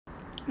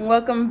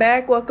Welcome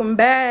back.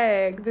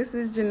 This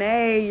is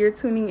Janae. You're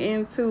tuning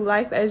in to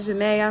Life as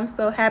Janae. I'm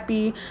so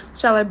happy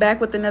y'all are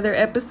back with another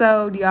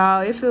episode,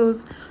 y'all. It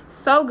feels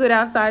so good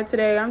outside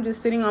today. I'm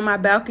just sitting on my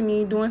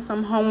balcony doing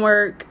some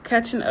homework,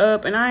 catching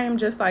up, and I am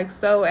just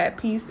so at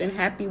peace and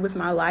happy with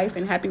my life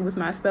and happy with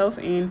myself.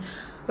 And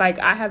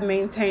I have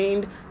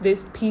maintained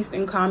this peace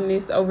and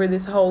calmness over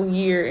this whole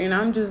year. And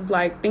I'm just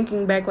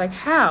thinking back,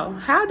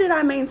 how did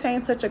I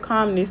maintain such a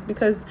calmness?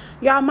 Because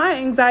y'all, my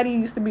anxiety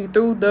used to be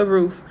through the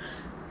roof.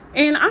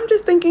 And I'm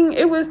just thinking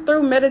it was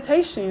through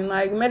meditation.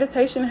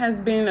 Meditation has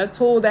been a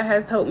tool that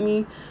has helped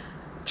me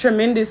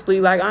tremendously.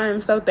 I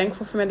am so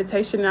thankful for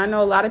meditation. And I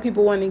know a lot of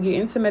people want to get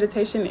into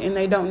meditation and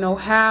they don't know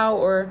how,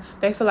 or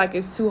they feel like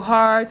it's too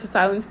hard to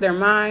silence their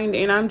mind.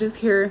 And I'm just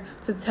here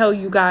to tell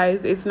you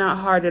guys it's not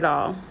hard at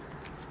all.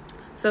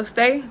 So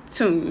stay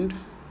tuned.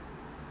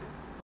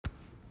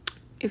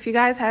 If you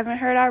guys haven't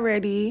heard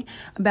already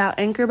about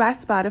Anchor by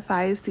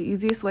Spotify, it's the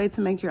easiest way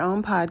to make your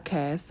own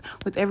podcast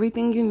with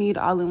everything you need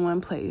all in one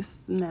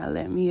place. Now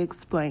let me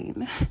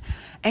explain.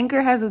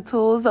 Anchor has the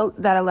tools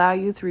that allow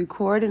you to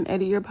record and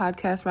edit your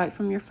podcast right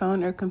from your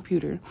phone or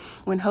computer.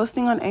 When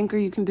hosting on Anchor,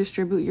 you can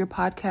distribute your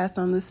podcast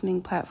on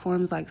listening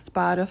platforms like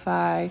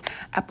Spotify,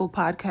 Apple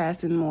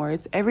Podcasts, and more.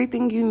 It's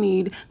everything you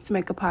need to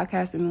make a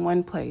podcast in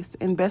one place.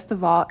 And best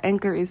of all,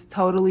 Anchor is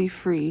totally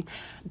free.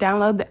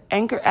 Download the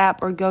Anchor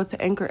app or go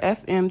to Anchor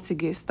FM to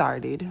get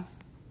started.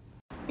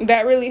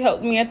 That really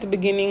helped me at the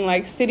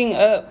beginning, sitting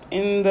up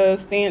in the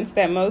stance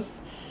that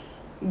most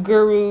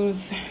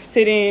gurus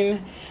sit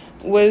in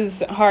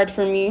was hard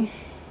for me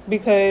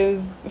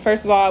because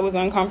first of all, I was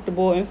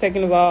uncomfortable, and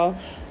second of all,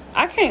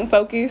 I can't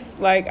focus.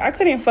 I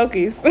couldn't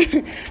focus.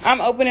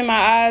 I'm opening my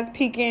eyes,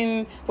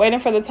 peeking,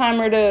 waiting for the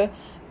timer to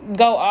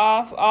go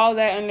off, all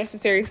that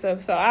unnecessary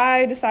stuff. So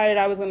I decided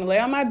I was going to lay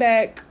on my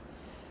back,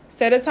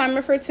 set a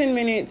timer for 10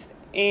 minutes,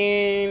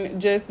 and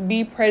just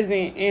be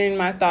present in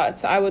my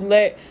thoughts. I would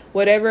let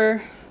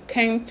whatever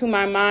came to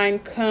my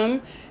mind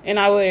come, and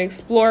I would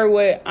explore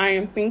what I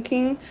am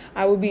thinking.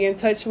 I would be in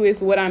touch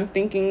with what I'm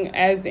thinking,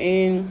 as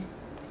in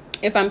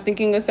if I'm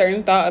thinking a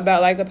certain thought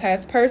about a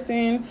past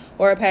person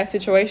or a past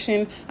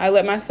situation, I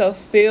let myself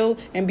feel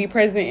and be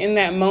present in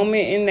that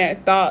moment, in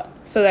that thought,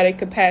 so that it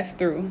could pass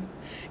through.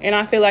 And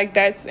I feel like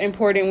that's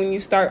important when you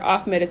start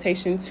off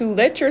meditation, to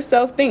let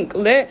yourself think,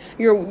 let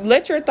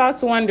your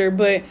thoughts wander,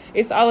 but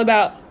it's all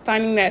about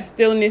finding that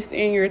stillness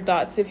in your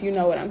thoughts, if you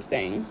know what I'm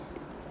saying.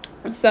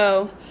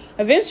 So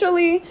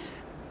eventually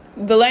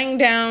the laying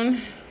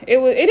down,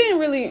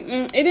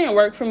 it didn't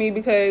work for me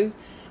because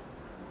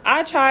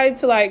I tried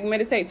to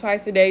meditate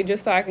twice a day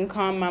just so I can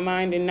calm my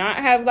mind and not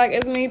have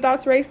as many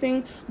thoughts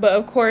racing. But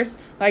of course,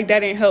 that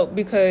didn't help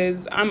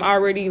because I'm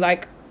already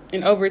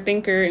an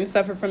overthinker and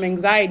suffer from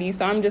anxiety.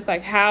 So I'm just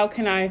how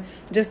can I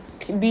just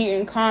be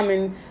in calm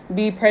and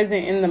be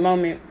present in the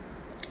moment?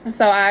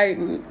 So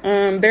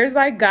there's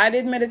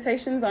guided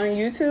meditations on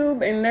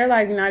YouTube, and they're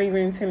not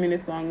even 10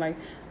 minutes long.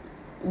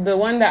 The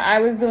one that I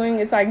was doing,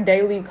 it's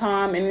daily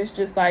calm, and it's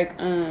just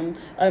a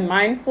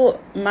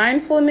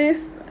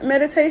mindfulness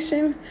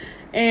meditation.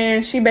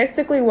 And she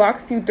basically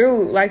walks you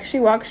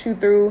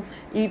through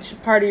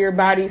each part of your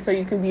body so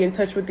you can be in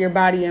touch with your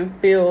body and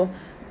feel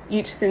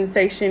each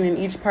sensation in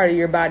each part of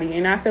your body.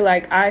 And I feel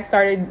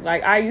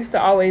I used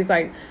to always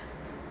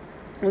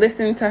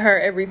listen to her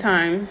every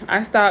time.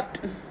 I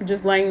stopped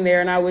just laying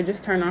there, and I would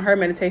just turn on her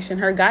meditation,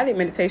 her guided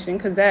meditation,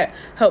 because that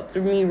helped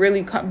me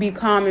really be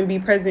calm and be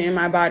present in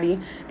my body.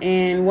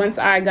 And once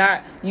I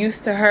got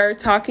used to her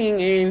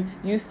talking and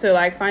used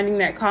to finding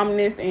that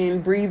calmness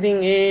and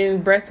breathing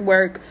in, breath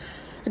work,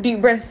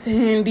 deep breaths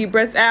in, deep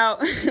breaths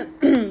out,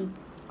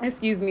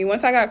 excuse me.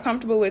 Once I got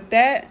comfortable with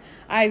that,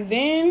 I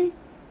then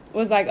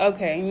was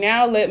okay,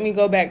 now let me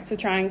go back to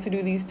trying to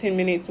do these 10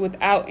 minutes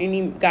without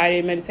any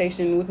guided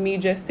meditation, with me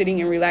just sitting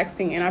and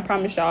relaxing. And I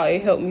promise y'all,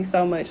 it helped me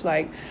so much.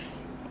 The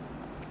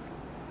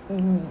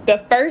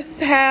first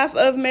half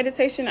of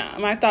meditation,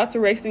 my thoughts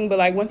were racing,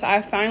 but once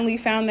I finally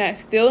found that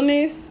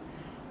stillness,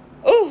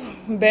 ooh,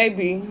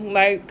 baby,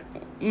 my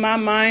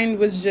mind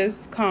was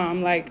just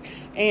calm,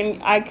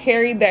 and I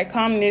carried that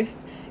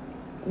calmness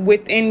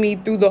within me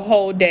through the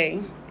whole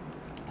day.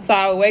 So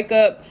I would wake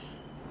up,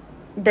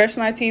 brush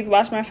my teeth,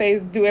 wash my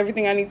face, do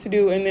everything I need to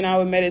do, and then I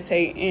would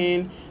meditate.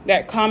 And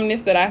that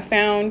calmness that I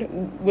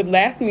found would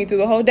last me through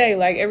the whole day.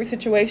 Every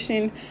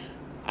situation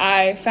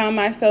I found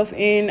myself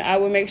in, I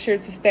would make sure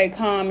to stay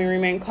calm and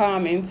remain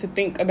calm, and to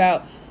think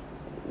about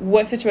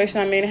what situation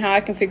I'm in, how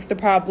I can fix the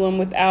problem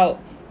without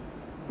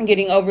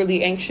getting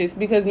overly anxious.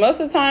 Because most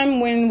of the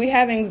time when we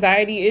have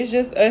anxiety, it's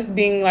just us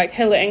being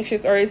hella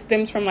anxious, or it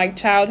stems from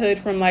childhood,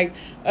 from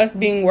us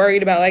being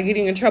worried about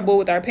getting in trouble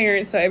with our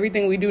parents. So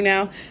everything we do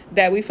now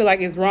that we feel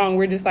is wrong,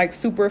 we're just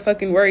super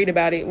fucking worried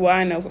about it. Well,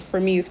 I know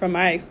for me, from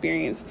my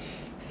experience.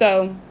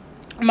 So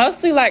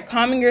mostly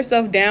calming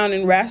yourself down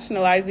and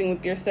rationalizing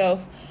with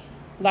yourself,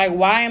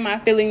 why am I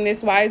feeling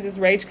this? Why is this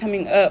rage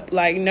coming up?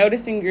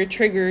 Noticing your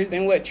triggers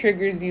and what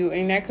triggers you.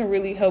 And that can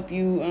really help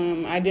you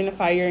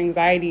identify your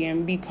anxiety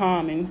and be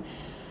calm and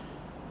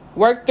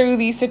work through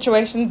these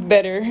situations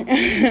better.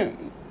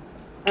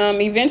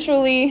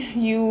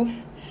 Eventually,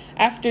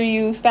 after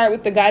you start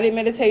with the guided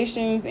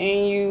meditations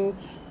and you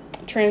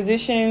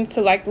transition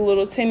to like the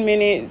little 10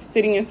 minutes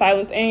sitting in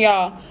silence, and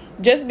y'all,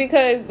 just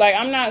because, like,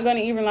 I'm not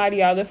gonna even lie to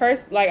y'all, the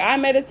first, like, I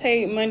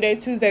meditate Monday,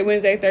 Tuesday,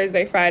 Wednesday,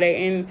 Thursday,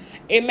 Friday, and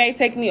it may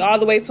take me all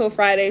the way till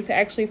Friday to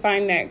actually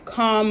find that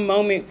calm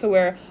moment to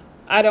where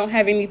I don't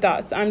have any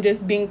thoughts. I'm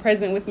just being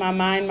present with my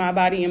mind, my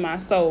body, and my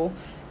soul.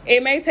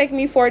 It may take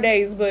me 4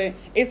 days, but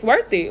it's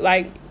worth it.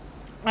 Like,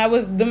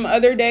 them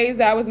other days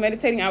that I was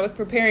meditating, I was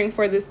preparing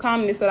for this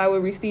calmness that I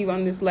would receive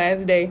on this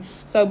last day.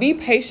 So be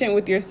patient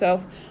with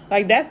yourself.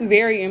 Like, that's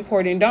very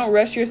important. Don't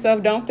rush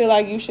yourself. Don't feel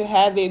like you should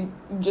have it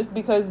just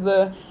because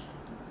the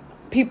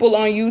people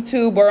on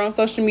YouTube or on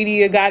social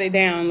media got it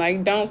down.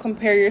 Like, don't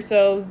compare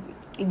yourselves.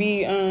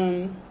 Be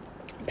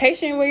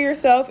patient with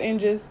yourself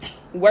and just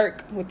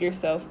work with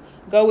yourself.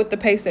 Go with the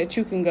pace that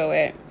you can go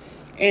at.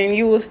 And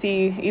you will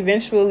see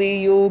eventually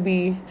you'll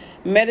be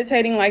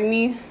meditating like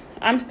me.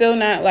 I'm still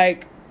not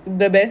like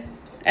the best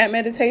at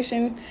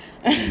meditation.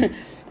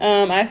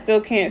 I still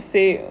can't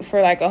sit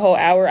for like a whole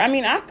hour. I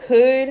mean, I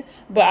could,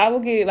 but I will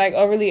get like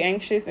overly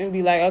anxious and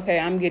be like, okay,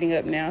 I'm getting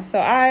up now. So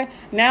I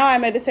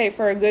meditate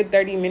for a good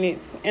 30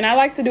 minutes, and I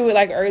like to do it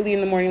like early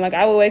in the morning. Like,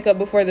 I will wake up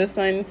before the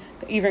sun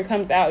even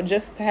comes out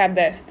just to have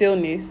that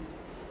stillness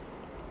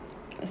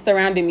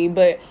surrounding me.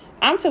 But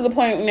I'm to the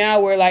point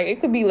now where like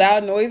it could be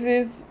loud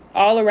noises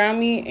all around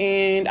me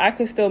and I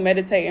could still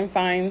meditate and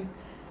find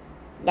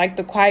like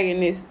the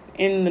quietness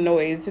in the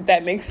noise, if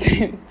that makes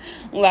sense.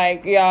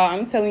 Like, y'all,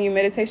 I'm telling you,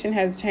 meditation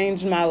has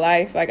changed my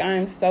life. Like, I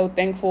am so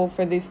thankful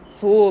for this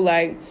tool.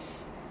 Like,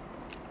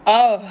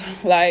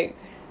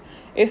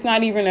 it's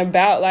not even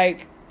about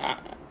like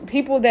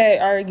people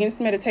that are against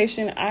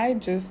meditation. I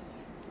guess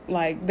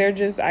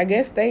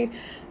they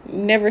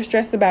never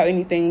stress about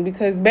anything,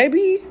 because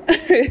baby,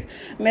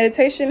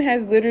 meditation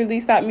has literally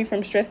stopped me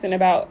from stressing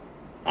about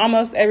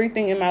almost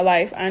everything in my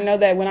life. I know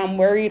that when I'm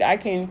worried, I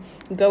can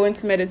go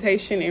into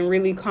meditation and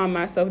really calm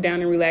myself down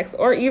and relax,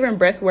 or even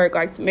breath work,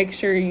 like make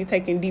sure you're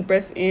taking deep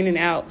breaths in and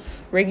out,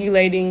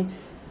 regulating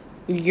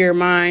your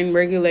mind,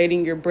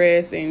 regulating your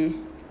breath,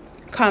 and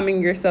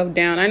calming yourself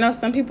down. I know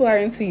some people are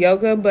into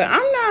yoga, but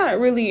I'm not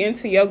really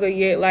into yoga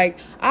yet. Like,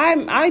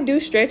 I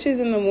do stretches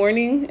in the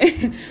morning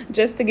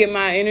just to get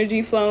my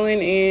energy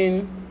flowing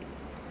and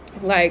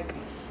like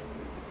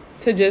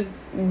to just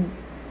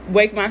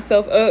wake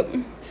myself up.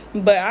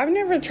 But I've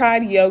never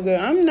tried yoga.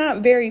 I'm not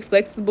very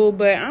flexible,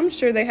 but I'm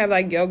sure they have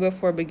like yoga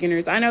for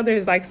beginners. I know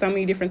there's like so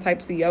many different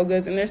types of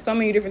yogas, and there's so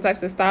many different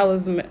types of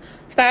styles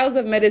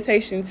of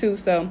meditation too.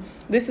 So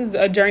this is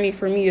a journey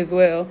for me as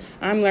well.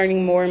 I'm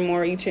learning more and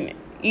more each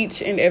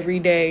and every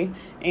day,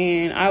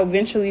 and I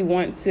eventually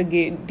want to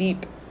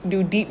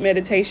do deep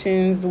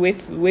meditations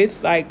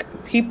with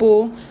like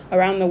people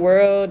around the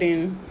world.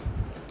 And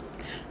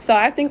so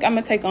I think I'm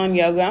going to take on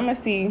yoga. I'm going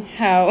to see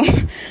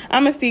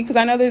because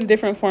I know there's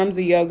different forms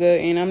of yoga,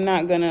 and I'm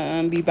not going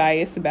to be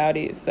biased about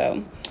it.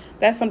 So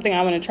that's something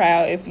I want to try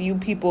out. If you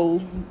people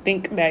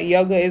think that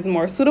yoga is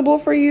more suitable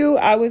for you,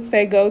 I would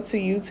say go to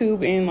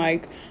YouTube and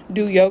like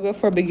do yoga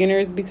for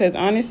beginners, because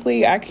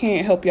honestly, I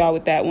can't help y'all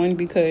with that one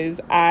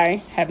because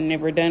I have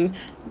never done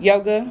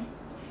yoga.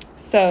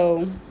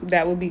 So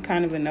that would be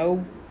kind of a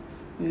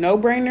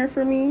no-brainer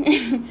for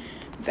me.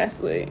 That's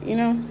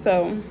what,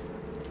 so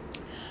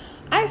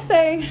I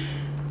say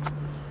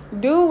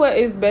do what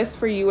is best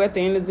for you at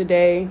the end of the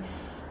day.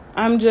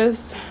 I'm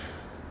just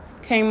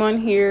came on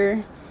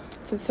here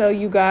to tell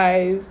you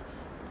guys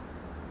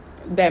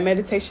that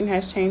meditation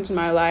has changed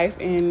my life,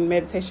 and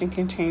meditation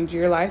can change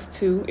your life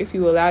too if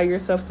you allow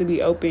yourself to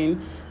be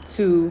open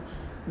to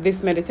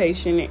this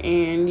meditation.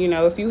 And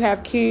if you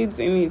have kids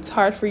and it's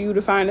hard for you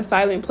to find a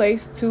silent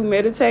place to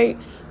meditate,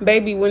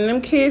 baby, when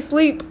them kids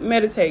sleep,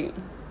 meditate.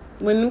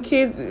 When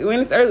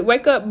it's early,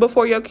 wake up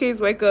before your kids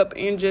wake up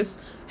and just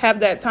have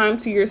that time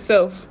to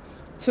yourself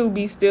to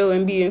be still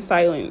and be in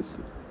silence.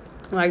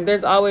 Like,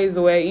 there's always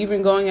a way.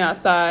 Even going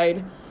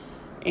outside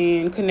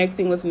and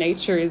connecting with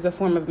nature is a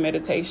form of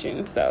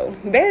meditation. So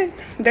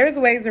there's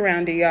ways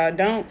around it, y'all.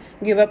 Don't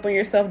give up on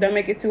yourself. Don't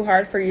make it too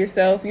hard for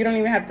yourself. You don't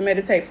even have to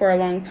meditate for a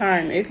long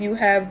time. If you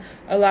have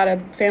a lot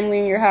of family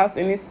in your house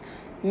and it's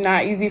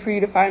not easy for you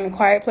to find a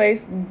quiet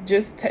place,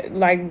 just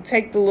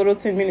take the little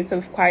 10 minutes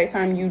of quiet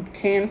time you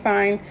can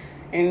find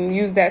and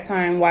use that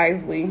time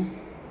wisely.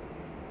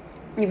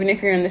 Even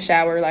if you're in the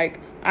shower, like,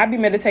 I be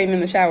meditating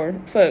in the shower.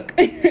 Fuck.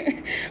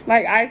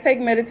 Like, I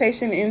take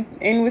meditation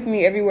in with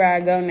me everywhere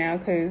I go now,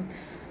 because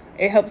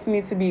it helps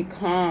me to be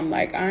calm.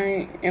 Like,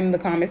 I am the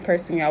calmest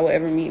person y'all will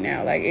ever meet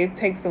now. Like, it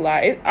takes a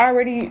lot. It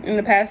already in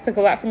the past took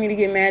a lot for me to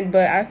get mad,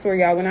 but I swear,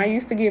 y'all, when I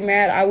used to get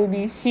mad, I would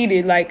be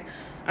heated. Like,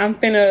 I'm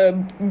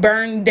finna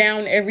burn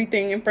down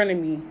everything in front of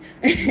me.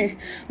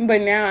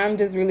 But now I'm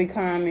just really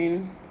calm,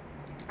 and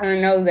I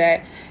know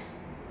that.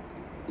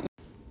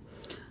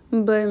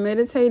 But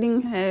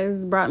meditating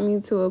has brought me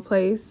to a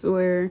place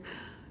where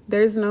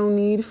there's no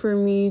need for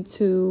me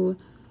to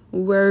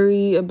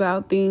worry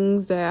about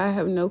things that I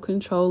have no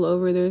control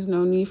over. There's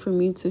no need for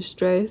me to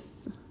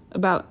stress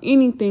about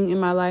anything in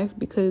my life,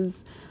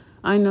 because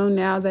I know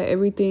now that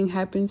everything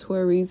happens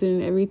for a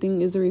reason.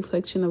 Everything is a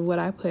reflection of what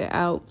I put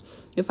out.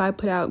 If I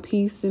put out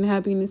peace and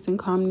happiness and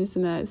calmness,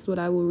 and that's what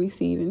I will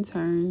receive in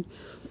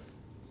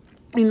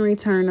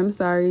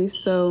return.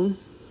 So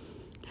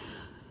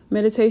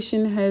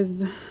meditation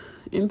has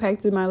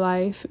impacted my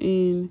life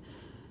in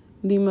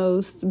the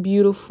most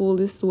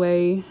beautifulest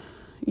way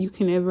you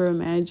can ever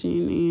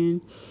imagine.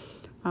 And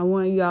I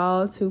want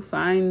y'all to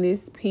find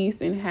this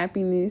peace and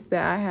happiness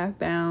that I have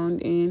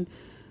found. And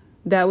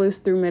that was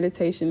through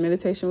meditation.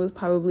 Meditation was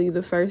probably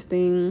the first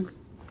thing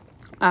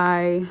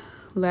I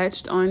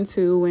latched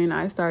onto when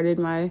I started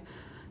my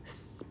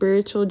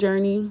spiritual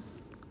journey.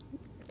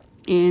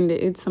 And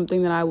it's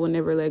something that I will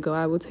never let go.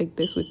 I will take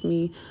this with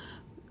me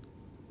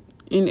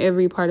in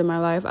every part of my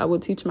life. I will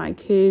teach my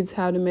kids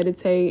how to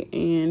meditate,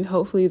 and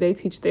hopefully they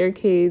teach their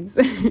kids.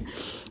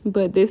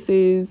 But this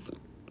is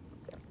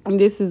going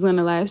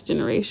to last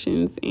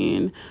generations,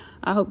 and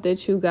I hope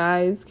that you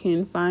guys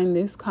can find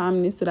this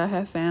calmness that I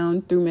have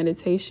found through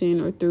meditation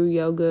or through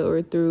yoga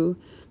or through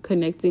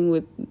connecting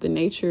with the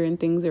nature and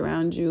things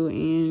around you.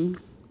 And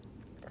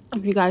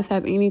if you guys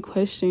have any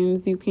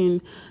questions, you can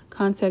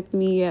contact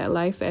me at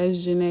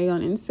lifeasjanae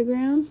on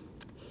Instagram,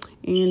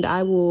 and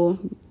I will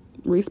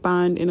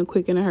respond in a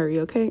quick and a hurry,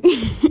 okay?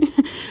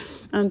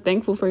 I'm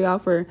thankful for y'all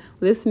for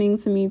listening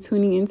to me,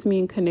 tuning into me,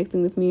 and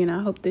connecting with me. And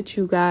I hope that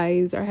you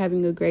guys are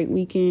having a great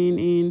weekend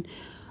and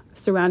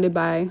surrounded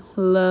by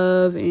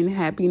love and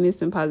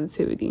happiness and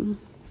positivity.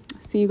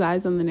 See you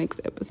guys on the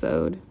next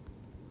episode.